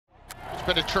It's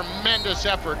been a tremendous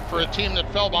effort for a team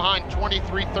that fell behind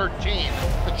 23-13.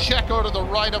 Pacheco to the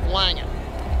right of Langen.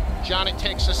 Johnny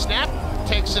takes a snap,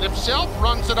 takes it himself,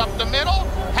 runs it up the middle,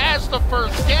 has the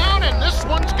first down, and this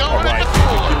one's going in the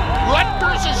cooler.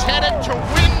 Rutgers is headed to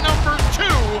win number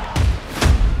 2.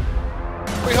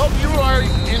 We hope you are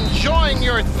enjoying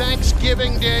your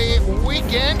Thanksgiving Day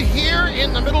weekend here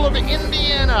in the middle of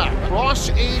Indiana,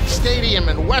 Ross-Ade Stadium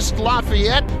in West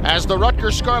Lafayette, as the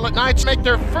Rutgers Scarlet Knights make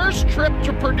their first trip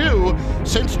to Purdue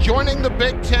since joining the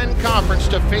Big Ten Conference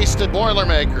to face the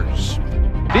Boilermakers.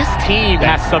 This team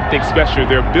has something special.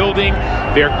 They're building,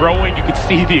 they're growing. You can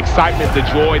see the excitement, the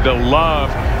joy, the love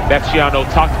that Schiano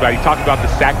talked about. He talked about the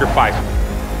sacrifice.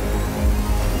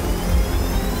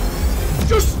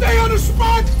 Just stay on the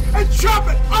spot and chop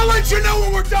it. I'll let you know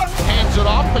when we're done. Hands it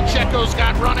off. Pacheco's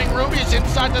got running room. He's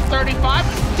inside the 35.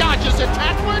 Dodges a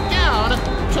tackler down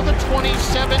to the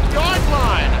 27-yard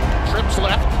line. Trips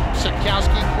left.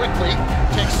 Sikowski quickly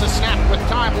takes the snap with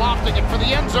time, lofting it for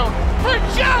the end zone. For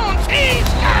Jones, he's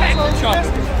got it!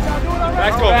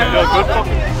 Back to him, good.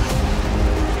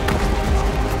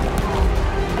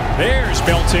 There's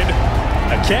Belton.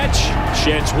 A catch,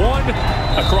 sheds one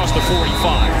across the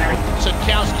 45.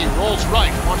 Sikowski rolls right,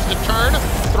 wants to turn,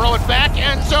 throw it back,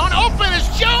 end zone, open is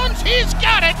Jones, he's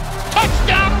got it!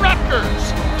 Touchdown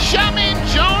Rutgers! Shamin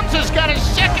Jones has got his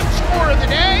second score of the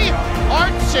day.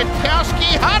 Art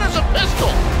Sikowski hot as a pistol.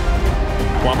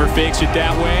 Plummer fakes it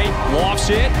that way,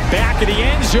 lofts it, back of the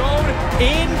end zone,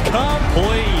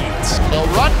 incomplete. So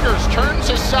Rutgers turns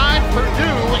aside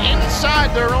Purdue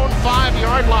inside their own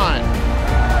 5-yard line.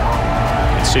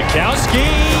 Sikowski,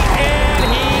 and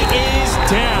he is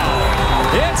down.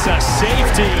 It's a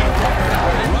safety.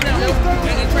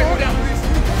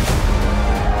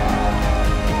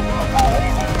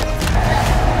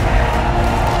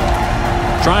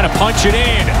 Trying to punch it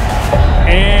in,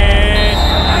 and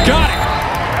got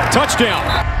it. Touchdown.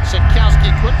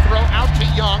 Sikowski, quick throw out to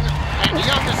Young, and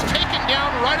Young is taken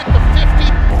down right at the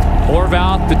 50.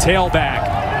 Horvath, the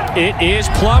tailback. It is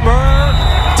Plummer.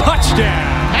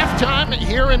 Touchdown. Halftime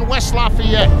here in West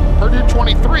Lafayette. Purdue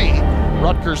 23,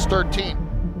 Rutgers 13.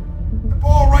 The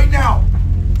ball right now.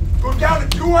 Go down and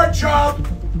do our job.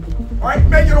 All right,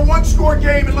 make it a one-score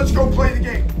game, and let's go play the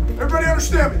game. Everybody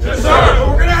understand me? Yes, sir. So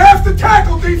we're gonna have to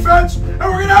tackle defense, and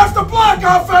we're gonna have to block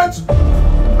offense.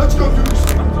 Let's go do this.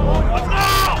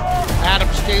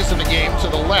 Adams stays in the game to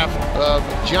the left of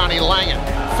Johnny Langen.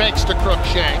 Fakes to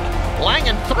Crookshank.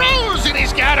 Langen throws, and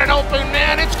he's got an open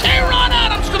man. It's K-Ron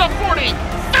Adams to the 40,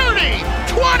 30,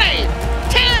 20,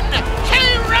 10.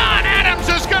 K-Ron Adams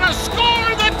is going to score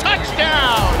the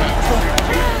touchdown.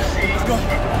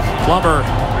 Plummer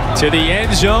to the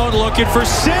end zone, looking for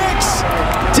 6.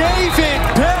 David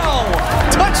Bell,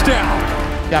 touchdown.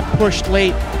 Got pushed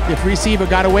late. The receiver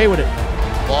got away with it.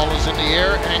 Ball is in the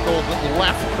air, angled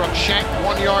left. Crookshank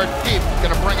 1 yard deep,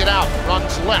 going to bring it out.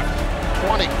 Runs left.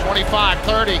 20, 25,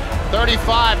 30,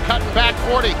 35, cutting back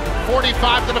 40,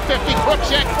 45 to the 50,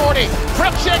 Crookshank 40,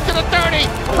 Crookshank to the 30,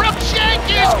 Crookshank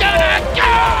is gonna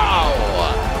go!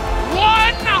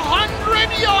 100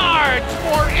 yards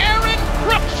for Aaron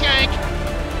Crookshank.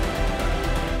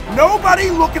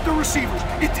 Nobody look at the receivers.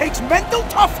 It takes mental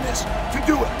toughness to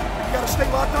do it. You gotta stay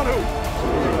locked on who?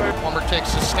 Plummer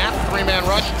takes the snap, 3-man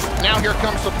rush. Now here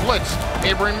comes the blitz.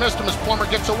 Avery missed him as Plummer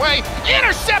gets away.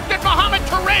 Intercepted, Mohamed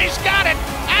Toure's got it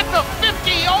at the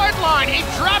 50-yard line. He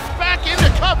dropped back into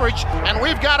coverage, and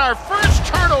we've got our first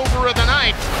turnover of the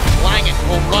night. Langen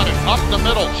will run it up the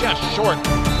middle, just short.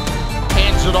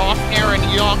 Hands it off, Aaron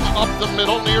Young up the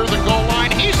middle near the goal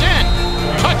line. He's in.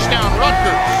 Touchdown,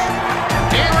 Rutgers.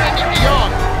 Aaron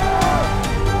Young.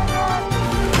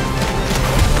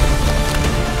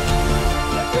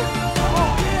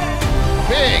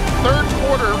 Big third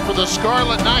quarter for the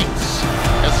Scarlet Knights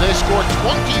as they score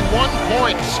 21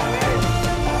 points.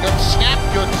 Good snap,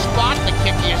 good spot. The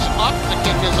kick is up. The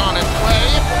kick is on its way,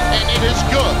 and it is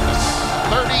good.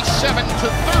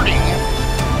 37-30.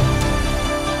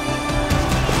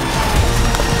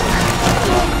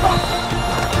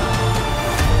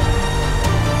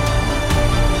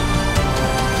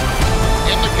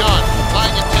 In the gun,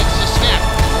 Langen takes the snap.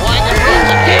 Langen runs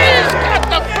it. He's got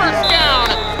the first down.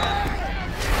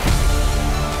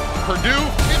 Purdue,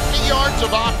 50 yards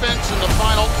of offense in the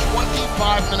final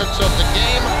 25 minutes of the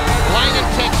game. Langen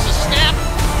takes the snap.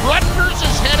 Rutgers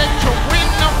is headed to win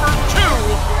number 2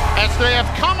 as they have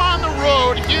come on the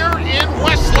road here in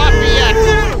West Lafayette.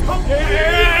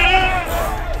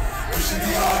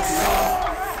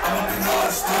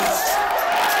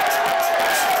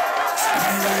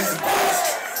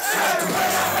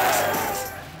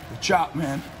 Good job,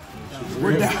 man.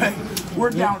 We're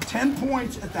down 10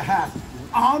 points at the half.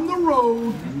 On the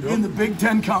road in the Big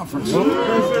Ten Conference. Get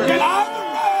on the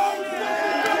road!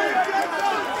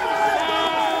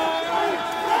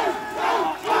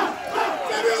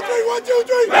 1, 2,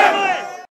 3!